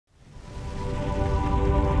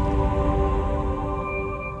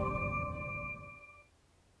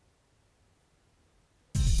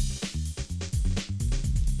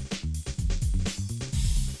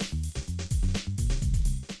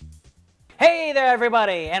Hey there,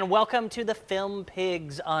 everybody, and welcome to the Film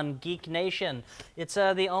Pigs on GeekNation. It's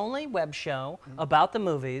the only web show about the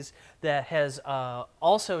movies that has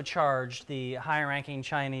also charged the high-ranking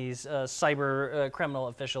Chinese cyber criminal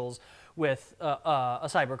officials with a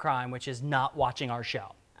cyber crime, which is not watching our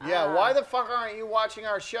show. Yeah, why the fuck aren't you watching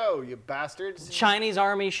our show, you bastards? The Chinese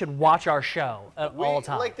army should watch our show at all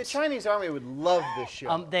times. Like, the Chinese army would love this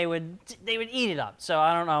show. They would eat it up. So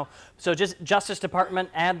I don't know. So just Justice Department,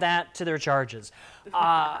 add that to their charges.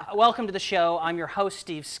 Welcome to the show. I'm your host,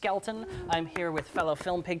 Steve Skelton. I'm here with fellow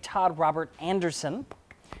film pig Todd Robert Anderson.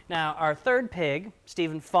 Now, our third pig,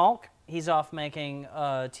 Stephen Falk, he's off making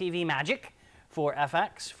TV magic for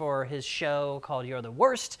FX for his show called You're the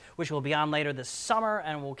Worst, which will be on later this summer,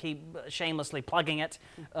 and we'll keep shamelessly plugging it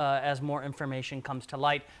as more information comes to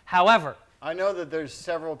light. However, I know that there's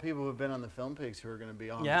several people who've been on the Film Pigs who are going to be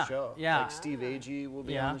on the show. Yeah. Like Steve Agee will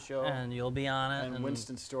be on the show. And you'll be on it. And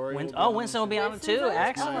Winston Story. Winston will be on it too.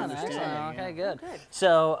 Excellent. Excellent. Okay, good.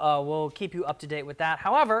 So we'll keep you up to date with that.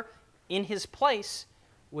 However, in his place,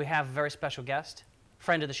 we have a very special guest,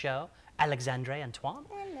 friend of the show, Alixandrée Antoine.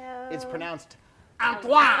 Hello. It's pronounced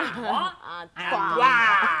Antoine. Antoine.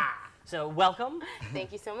 So welcome.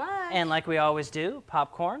 Thank you so much. And like we always do,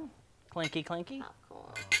 popcorn, clinky clinky.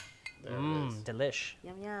 Popcorn. There it is. Delish.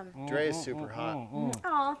 Yum yum. Dre is super hot.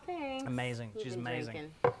 Oh, thanks. Amazing. You've She's been amazing.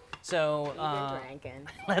 drinking. So You've been drinking.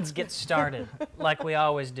 let's get started, like we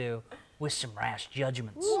always do, with some rash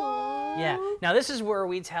judgments. Ooh. Yeah. Now this is where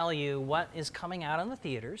we tell you what is coming out in the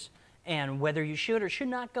theaters and whether you should or should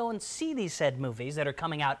not go and see these said movies that are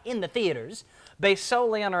coming out in the theaters based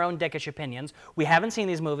solely on our own dickish opinions. We haven't seen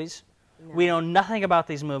these movies. No. We know nothing about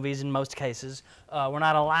these movies in most cases. We're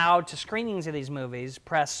not allowed to screenings of these movies,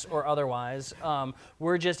 press or otherwise.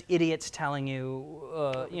 We're just idiots telling you,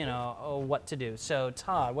 what to do. So,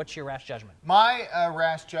 Todd, what's your rash judgment? My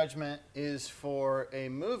rash judgment is for a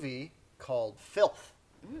movie called Filth.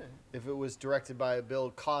 If it was directed by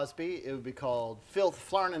Bill Cosby, it would be called Filth,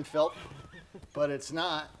 Flarn and Filth, but it's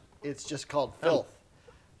not. It's just called Filth.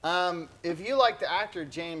 If you like the actor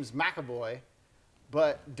James McAvoy,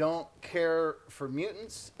 but don't care for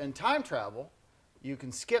mutants and time travel, you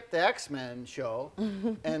can skip the X-Men show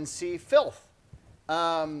and see Filth.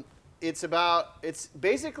 It's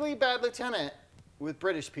basically Bad Lieutenant with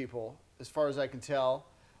British people, as far as I can tell.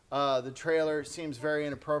 The trailer seems very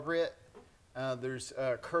inappropriate. There's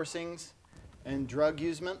cursings and drug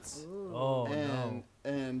usements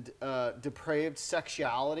and depraved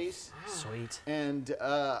sexualities. Sweet. And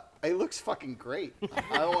it looks fucking great.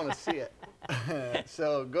 I want to see it.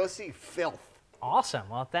 So go see Filth. Awesome.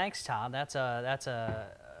 Well, thanks, Todd. That's a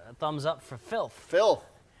thumbs up for Filth. Filth.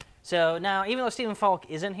 So now, even though Stephen Falk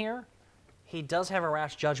isn't here, he does have a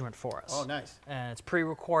rash judgment for us. Oh, nice. And it's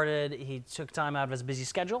pre-recorded. He took time out of his busy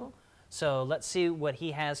schedule. So let's see what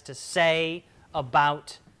he has to say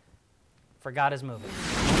about Forgot His Movie.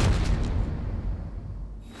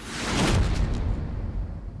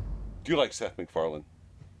 Do you like Seth MacFarlane?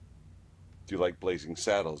 Do you like Blazing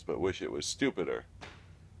Saddles but wish it was stupider?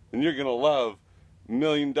 Then you're gonna love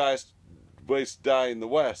Million Ways to Die in the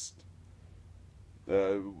West.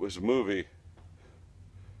 It was a movie.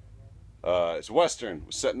 It's a Western. It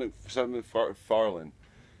was Seth MacFarlane.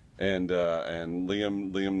 And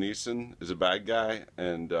Liam Neeson is a bad guy,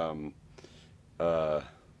 and that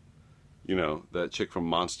chick from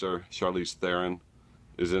Monster, Charlize Theron,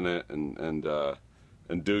 is in it, and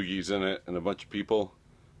Doogie's in it, and a bunch of people.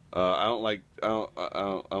 I don't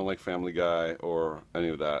like Family Guy or any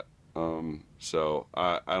of that. So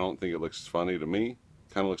I don't think it looks funny to me.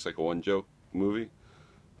 Kind of looks like a one joke movie,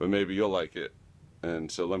 but maybe you'll like it,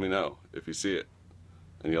 and so let me know if you see it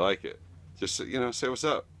and you like it. Just say what's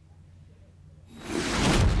up.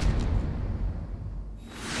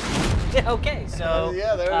 Okay, so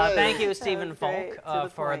thank you, Stephen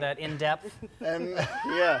Falk, for that in-depth. And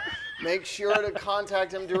make sure to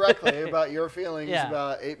contact him directly about your feelings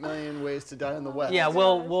about 8 Million Ways to Die in the West. Yeah,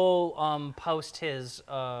 we'll post his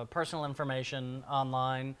personal information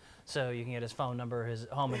online, so you can get his phone number, his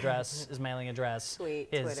home address, his mailing address, Twitter.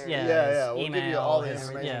 his We'll email, give you all the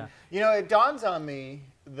information. Yeah. It dawns on me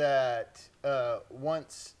that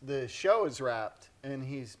once the show is wrapped and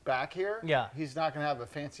he's back here, he's not going to have a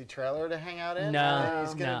fancy trailer to hang out in. No, and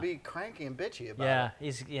he's going to be cranky and bitchy about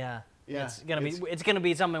it. It's gonna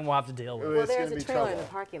be something we'll have to deal with. Well, there's a trailer in the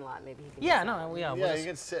parking lot. Maybe he can. You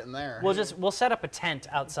can sit in there. We'll set up a tent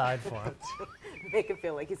outside for him. Make him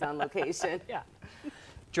feel like he's on location. Yeah.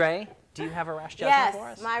 Dre, do you have a rash judgment for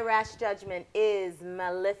us? Yes, my rash judgment is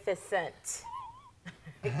Maleficent.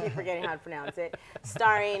 I keep forgetting how to pronounce it.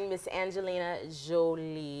 Starring Miss Angelina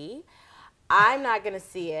Jolie. I'm not going to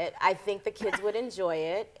see it. I think the kids would enjoy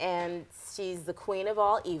it, and she's the queen of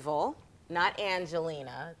all evil. Not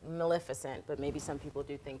Angelina, Maleficent, but maybe some people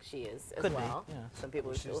do think she is as Could well. be, yeah. Some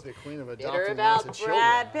people She's still the queen of bitter adopting about lots of children.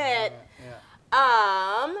 Brad Pitt.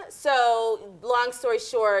 So long story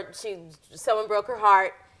short, someone broke her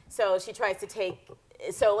heart, so she tries to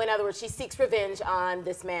so in other words, she seeks revenge on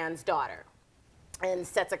this man's daughter and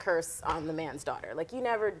sets a curse on the man's daughter. Like, you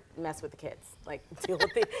never mess with the kids. Like, deal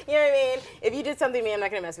with the, you know what I mean? If you did something to me, I'm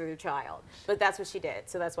not gonna mess with your child. But that's what she did,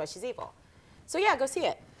 so that's why she's evil. So yeah, go see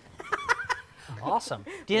it. Awesome.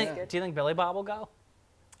 Do you think Billy Bob will go?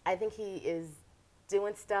 I think he is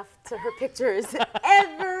doing stuff to her pictures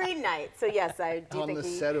every night. So yes, I do think On the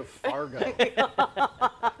set of Fargo.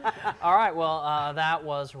 All right, well, that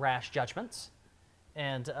was Rash Judgments.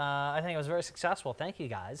 And I think it was very successful. Thank you,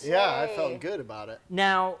 guys. Yeah, I felt good about it.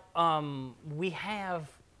 Now, we have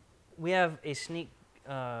a sneak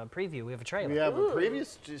preview. We have a trailer. We have a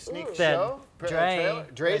previous sneak That show.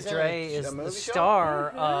 Dre Is is a movie the show? star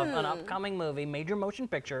of an upcoming movie, major motion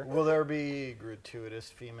picture. Will there be gratuitous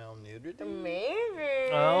female nudity? Maybe.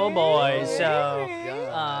 Oh boy! So,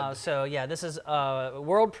 God. so yeah, this is a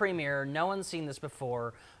world premiere. No one's seen this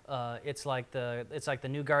before. It's like the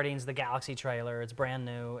new Guardians of the Galaxy trailer. It's brand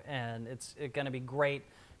new, and it's going to be great.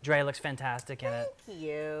 Dre looks fantastic in it. Thank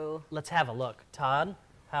you. Let's have a look. Todd,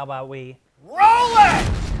 how about we Roll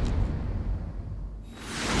it!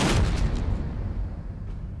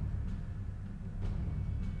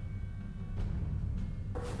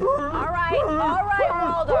 All right,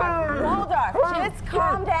 Waldorf, just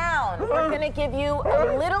calm down. We're gonna give you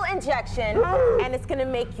a little injection, and it's gonna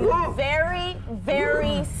make you very,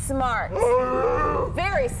 very smart.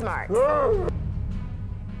 Very smart.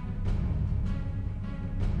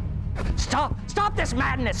 Stop this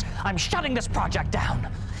madness! I'm shutting this project down.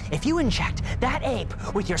 If you inject that ape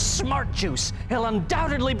with your smart juice, he'll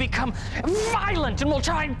undoubtedly become violent and will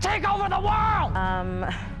try and take over the world!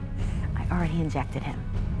 I already injected him.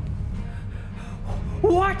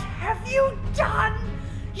 What have you done?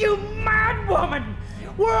 You mad woman!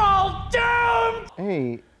 We're all doomed!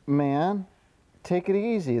 Hey, man, take it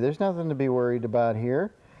easy. There's nothing to be worried about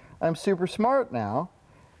here. I'm super smart now.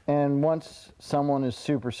 And once someone is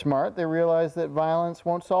super smart, they realize that violence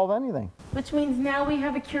won't solve anything. Which means now we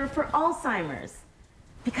have a cure for Alzheimer's.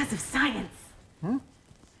 Because of science. Huh?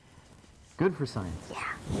 Good for science. Yeah.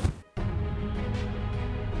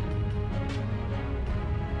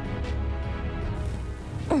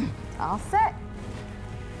 All set.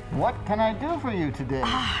 What can I do for you today?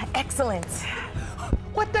 Excellent.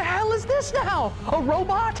 What the hell is this now? A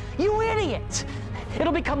robot? You idiot!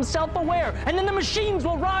 It'll become self-aware, and then the machines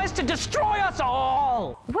will rise to destroy us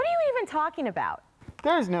all! What are you even talking about?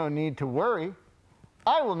 There's no need to worry.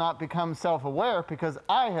 I will not become self-aware because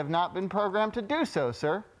I have not been programmed to do so,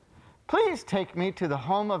 sir. Please take me to the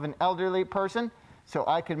home of an elderly person so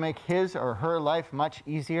I can make his or her life much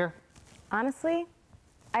easier. Honestly,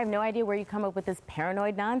 I have no idea where you come up with this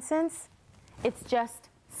paranoid nonsense. It's just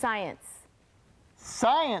science.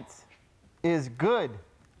 Science is good.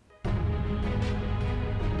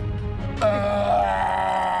 All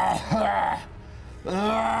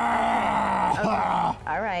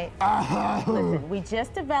right. Listen, we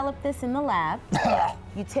just developed this in the lab.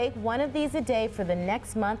 You take one of these a day for the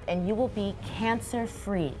next month and you will be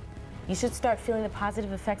cancer-free. You should start feeling the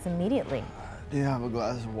positive effects immediately. Do you have a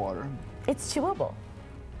glass of water? It's chewable.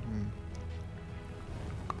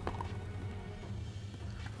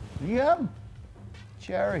 Yum.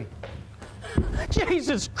 Cherry.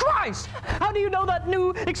 Jesus Christ! How do you know that new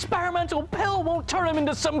experimental pill won't turn him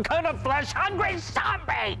into some kind of flesh-hungry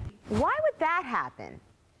zombie? Why would that happen?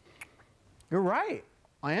 You're right.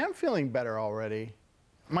 I am feeling better already.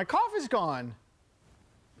 My cough is gone.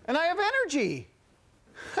 And I have energy.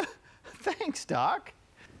 Thanks, Doc.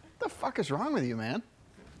 What the fuck is wrong with you, man?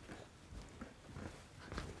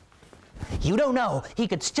 You don't know. He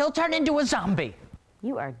could still turn into a zombie.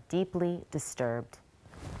 You are deeply disturbed.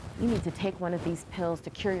 You need to take one of these pills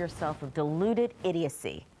to cure yourself of deluded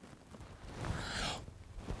idiocy.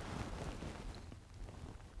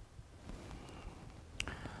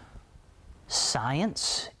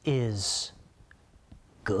 Science is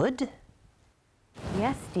good?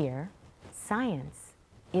 Yes, dear. Science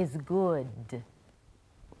is good.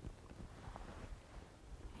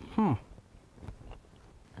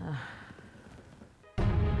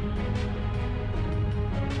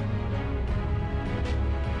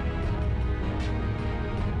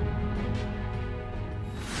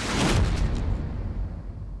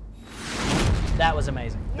 That was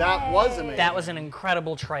amazing. That was amazing. That was an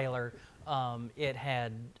incredible trailer. It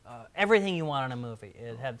had everything you want in a movie.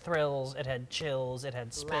 It had thrills, it had chills, it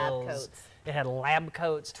had spills, coats. it had lab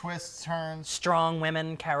coats, Twists, turns. strong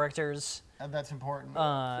women characters. That's important.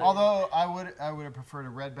 Although I would have preferred a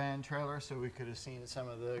Red Band trailer so we could have seen some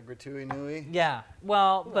of the gratuity nui Yeah,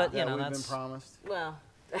 well, but you that know we've been that's promised. Well,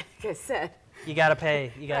 like I said, you gotta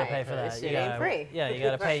pay. You gotta Right, pay for this that. shit You ain't gotta, free. Yeah, you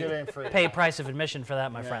gotta Shit ain't free. pay price of admission for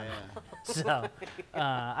that, my friend. So,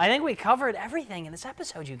 I think we covered everything in this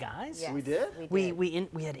episode, you guys. yes, We did?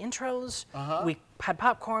 We had intros. We had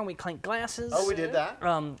popcorn. We clinked glasses. Oh, we did that? I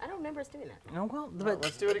don't remember us doing that. Oh, well, but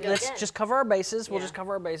let's do it again. Let's just cover our bases. We'll Yeah. just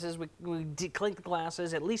cover our bases. We clinked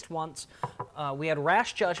glasses at least once. We had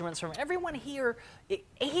rash judgments from everyone here,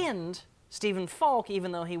 and Stephen Falk,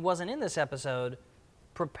 even though he wasn't in this episode,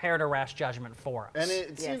 prepared a rash judgment for us. And it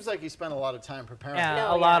Yes. seems like he spent a lot of time preparing. Yeah,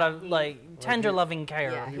 No, a lot yeah, of he- like tender loving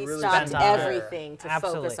care. Yeah, he he really stopped spent time there. everything to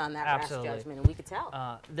Absolutely, focus on that absolutely. rash judgment, and we could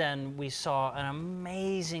tell. Then we saw an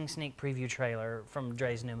amazing sneak preview trailer from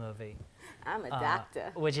Dre's new movie, I'm a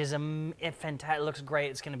doctor. which is fantastic. It looks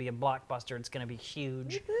great. It's going to be a blockbuster. It's going to be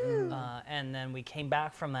huge. And then we came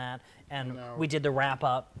back from that, and we did the wrap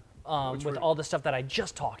up with all the stuff that I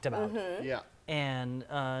just talked about. Yeah. And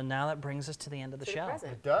now that brings us to the end of the To the show.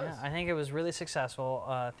 present. It does. Yeah, I think it was really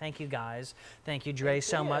successful. Thank you guys. Thank you, Dre,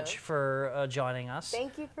 so you. much for joining us.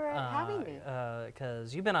 Thank you for having me.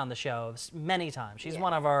 Because you've been on the show many times. She's Yeah.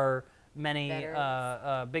 one of our many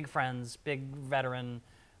Veterans. big friends, big veteran.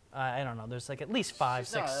 I don't know. There's like at least 5, She's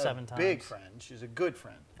 6, not 7 a times. big friend. She's a good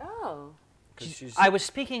friend. Oh. 'Cause she's, I was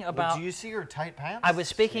speaking about. do you see her tight pants? I was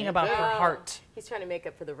speaking She about ain't her big. heart. He's trying to make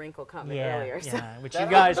up for the wrinkle comment Yeah, earlier. So. yeah. Which That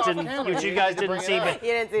you guys happens didn't. off camera. Which you You guys need to didn't bring see, it up. but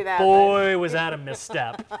You didn't see that. boy, was that a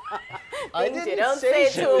misstep. I Things you didn't don't say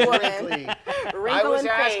say she to a was woman. wrinkly. I Wrinkle was in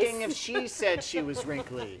asking face. if she said she was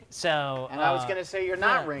wrinkly. So. And I was going to say you're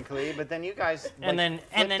not yeah. wrinkly, but then you guys And then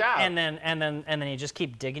out. you just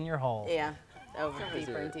keep digging your hole. Yeah. Oh,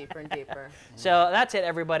 deeper and deeper and deeper. So that's it,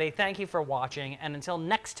 everybody. Thank you for watching. And until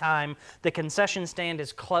next time, the concession stand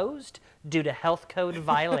is closed due to health code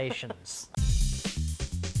violations.